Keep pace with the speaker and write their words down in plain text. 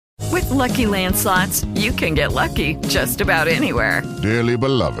Lucky Land Slots, you can get lucky just about anywhere. Dearly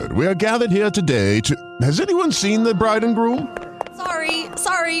beloved, we are gathered here today to... Has anyone seen the bride and groom?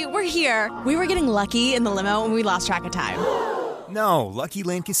 Sorry, we're here. We were getting lucky in the limo and we lost track of time. No, Lucky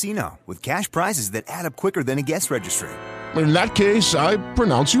Land Casino, with cash prizes that add up quicker than a guest registry. In that case, I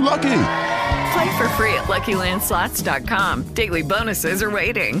pronounce you lucky. Play for free at LuckyLandSlots.com. Daily bonuses are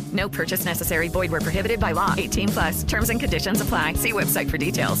waiting. No purchase necessary. Void where prohibited by law. 18+. Terms and conditions apply. See website for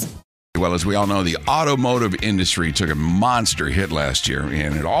details. Well, as we all know, the automotive industry took a monster hit last year,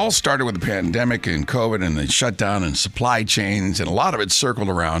 and it all started with the pandemic and COVID and the shutdown and supply chains, and a lot of it circled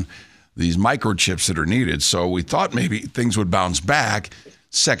around these microchips that are needed. So we thought maybe things would bounce back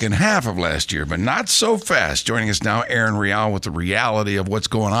second half of last year, but not so fast. Joining us now, Erin Real, with the reality of what's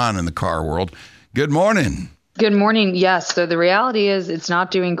going on in the car world. Good morning. Good morning. Yes. So the reality is it's not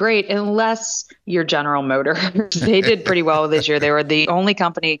doing great unless you're General Motors. They did pretty well this year. They were the only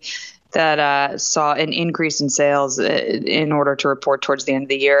company that saw an increase in sales in order to report towards the end of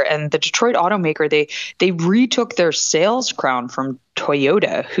the year. And the Detroit automaker, they retook their sales crown from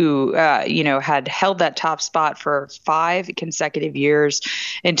Toyota, who had held that top spot for 5 consecutive years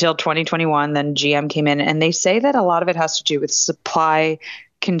until 2021. Then GM came in, and they say that a lot of it has to do with supply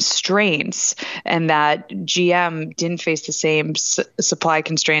constraints, and that GM didn't face the same supply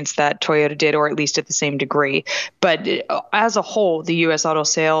constraints that Toyota did, or at least at the same degree. But as a whole, the U.S. auto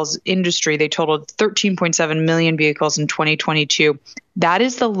sales industry, they totaled 13.7 million vehicles in 2022. That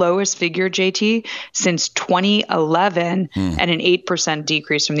is the lowest figure, JT, since 2011, and an 8%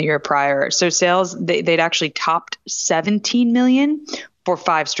 decrease from the year prior. So sales, they'd actually topped 17 million for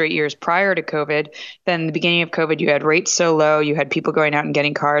 5 straight years prior to COVID. Then the beginning of COVID, you had rates so low, you had people going out and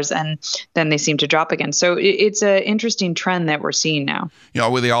getting cars, and then they seem to drop again. So it's an interesting trend that we're seeing now.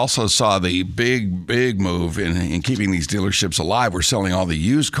 We also saw the big move in keeping these dealerships alive. We're selling all the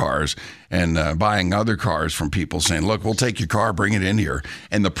used cars and buying other cars from people saying, look, we'll take your car, bring it in here.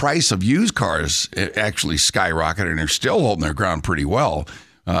 And the price of used cars actually skyrocketed, and they're still holding their ground pretty well.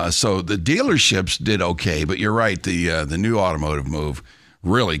 So the dealerships did okay, but you're right, the new automotive move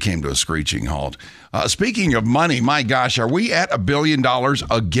really came to a screeching halt. Speaking of money, my gosh, are we at $1 billion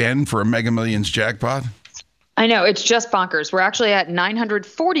again for a Mega Millions jackpot? I know, it's just bonkers. We're actually at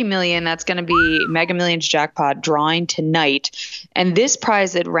 940 million. That's going to be Mega Millions jackpot drawing tonight. And this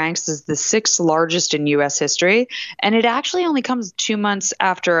prize, it ranks as the 6th largest in U.S. history. And it actually only comes 2 months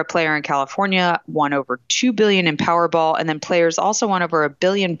after a player in California won over $2 billion in Powerball. And then players also won over $1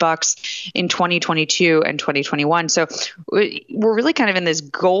 billion in 2022 and 2021. So we're really kind of in this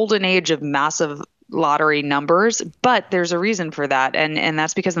golden age of massive lottery numbers. But there's a reason for that. And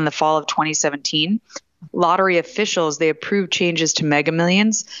that's because in the fall of 2017, lottery officials, they approved changes to Mega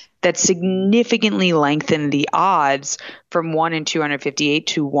Millions that significantly lengthened the odds from 1 in 258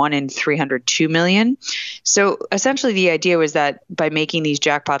 to 1 in 302 million. So essentially the idea was that by making these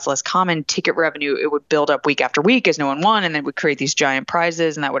jackpots less common, ticket revenue, it would build up week after week as no one won, and then would create these giant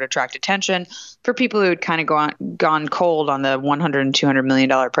prizes, and that would attract attention for people who had kind of gone cold on the $100 and $200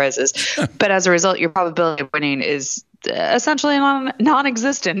 million prizes. But as a result, your probability of winning is essentially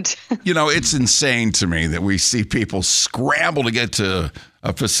non-existent. It's insane to me that we see people scramble to get to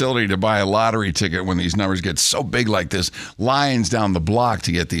a facility to buy a lottery ticket when these numbers get so big like this. Lines down the block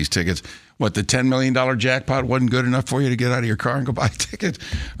to get these tickets. What, the $10 million jackpot wasn't good enough for you to get out of your car and go buy a ticket?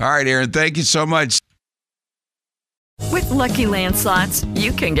 All right, Erin, thank you so much. With Lucky Land Slots,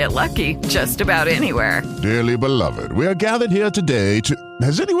 you can get lucky just about anywhere. Dearly beloved, we are gathered here today to...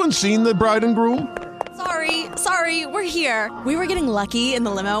 Has anyone seen the bride and groom? Sorry, we're here. We were getting lucky in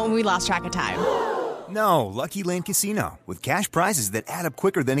the limo and we lost track of time. No, Lucky Land Casino, with cash prizes that add up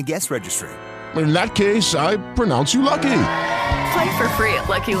quicker than a guest registry. In that case, I pronounce you lucky. Play for free at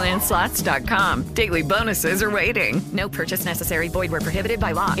LuckyLandSlots.com. Daily bonuses are waiting. No purchase necessary. Void where prohibited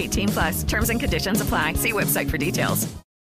by law. 18+. Terms and conditions apply. See website for details.